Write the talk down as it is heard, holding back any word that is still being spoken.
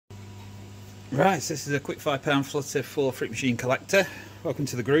Right, so this is a quick £5 Flutter for Freak Machine Collector. Welcome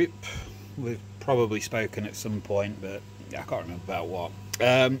to the group. We've probably spoken at some point, but yeah, I can't remember about what.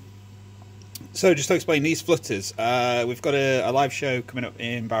 So just to explain these Flutters, we've got a live show coming up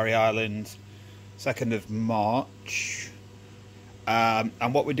in Barry Island, 2nd of March.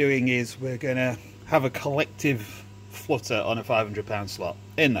 And what we're doing is we're going to have a collective Flutter on a £500 slot,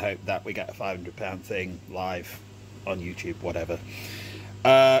 in the hope that we get a £500 thing live on YouTube, whatever.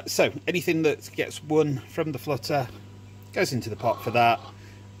 So anything that gets won from the Flutter goes into the pot for that,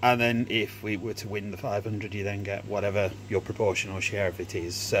 and then if we were to win the 500, you then get whatever your proportional share of it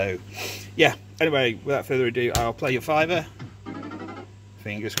is. So yeah, anyway, without further ado, I'll play your fiver.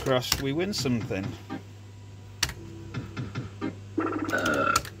 Fingers crossed we win something.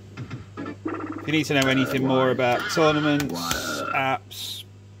 If you need to know anything more about tournaments, apps,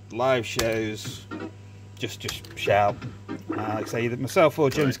 live shows, just shout. Like I say, either myself or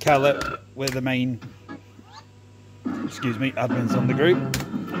James Callett, we're the main, admins on the group.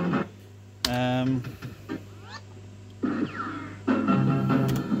 I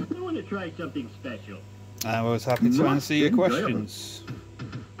want to try something special. I was happy to answer your questions.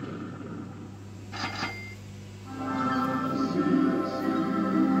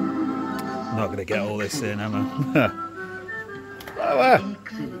 Not going to get all this in, am I? Lower.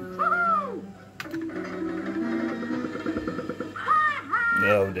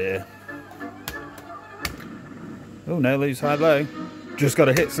 Oh dear. Oh no, lose high low. Just got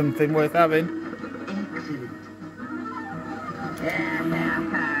to hit something worth having.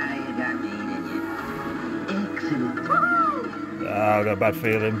 Oh, I got a bad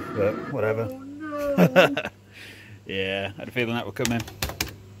feeling, but whatever. Yeah, I had a feeling that would come in.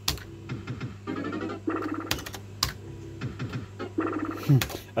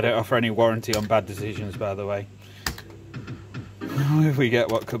 I don't offer any warranty on bad decisions, by the way. If we get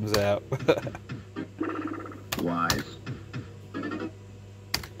what comes out. Wise.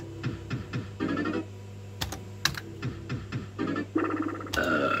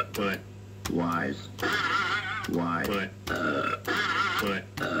 What? Wise. Wise. What? What?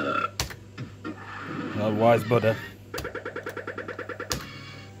 Oh, wise Buddha.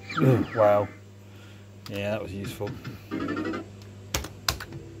 Oh, wow. Yeah, that was useful.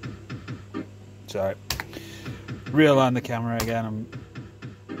 Sorry. Realign the camera again. I'm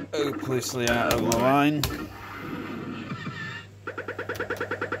hopelessly out of the line.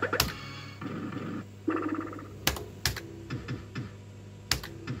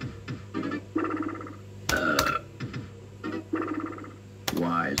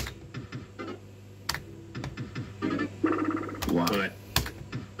 Wise. What?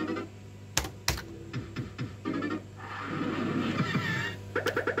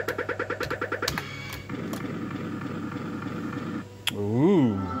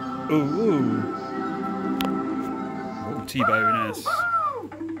 Ooh. Ooh. Oh, T-bonus.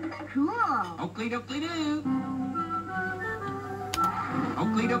 Cool. Oakley dokley doo.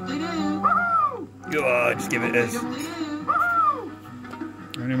 Oakley dokley doo. Go on, just give it this. How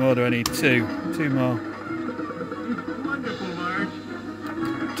many more do I need? Two. Two more. Wonderful, Marge.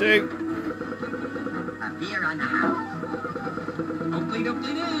 Two. A beer on the house. Oakley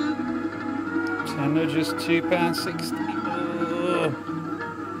dokley doo. Tenner just £2.60. Oh.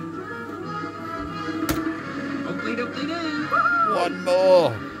 Oakley dokley doo. One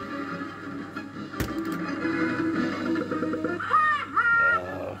more.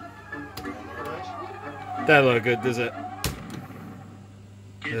 Oh. That look good, does it?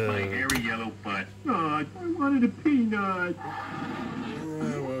 Kiss my hairy yellow butt. Oh, I wanted a peanut.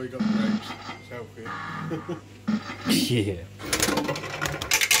 Well, we got grapes. It's healthy. Yeah.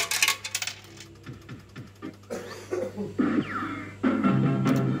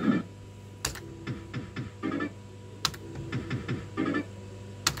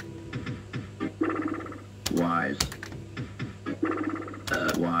 Wise.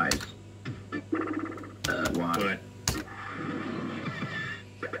 Wise. What?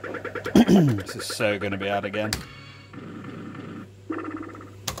 This is so going to be out again.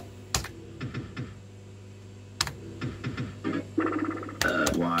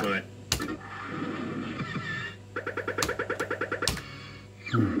 What?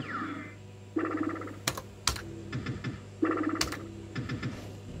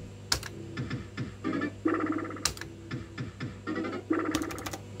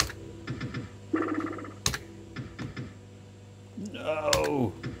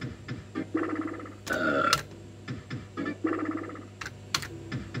 No.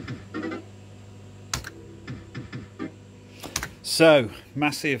 So,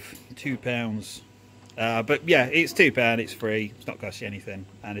 massive £2 But yeah, it's £2. It's free. It's not cost you anything,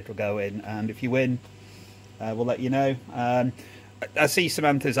 and it'll go in. And if you win, we'll let you know. I see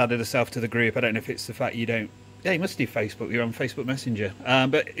Samantha's added herself to the group. I don't know if it's the fact you don't. Yeah, you must do Facebook. You're on Facebook Messenger.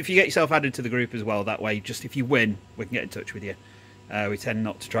 But if you get yourself added to the group as well, that way, just if you win, we can get in touch with you. We tend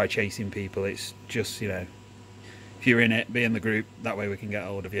not to try chasing people. It's just, you know, if you're in it, be in the group. That way we can get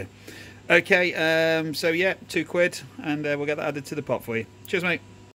hold of you. Okay, so yeah, £2, and we'll get that added to the pot for you. Cheers, mate.